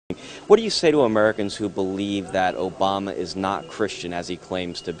What do you say to Americans who believe that Obama is not Christian as he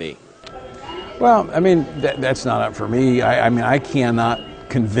claims to be? Well, I mean, that's not up for me. I mean, I cannot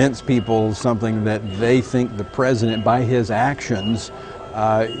convince people something that they think the president, by his actions,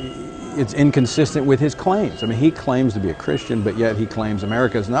 it's inconsistent with his claims. I mean, he claims to be a Christian, but yet he claims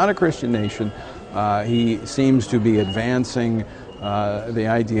America is not a Christian nation. He seems to be advancing the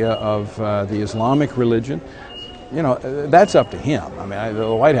idea of the Islamic religion. You know, that's up to him. I mean,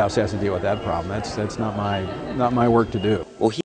 the White House has to deal with that problem. That's not my work to do. Well,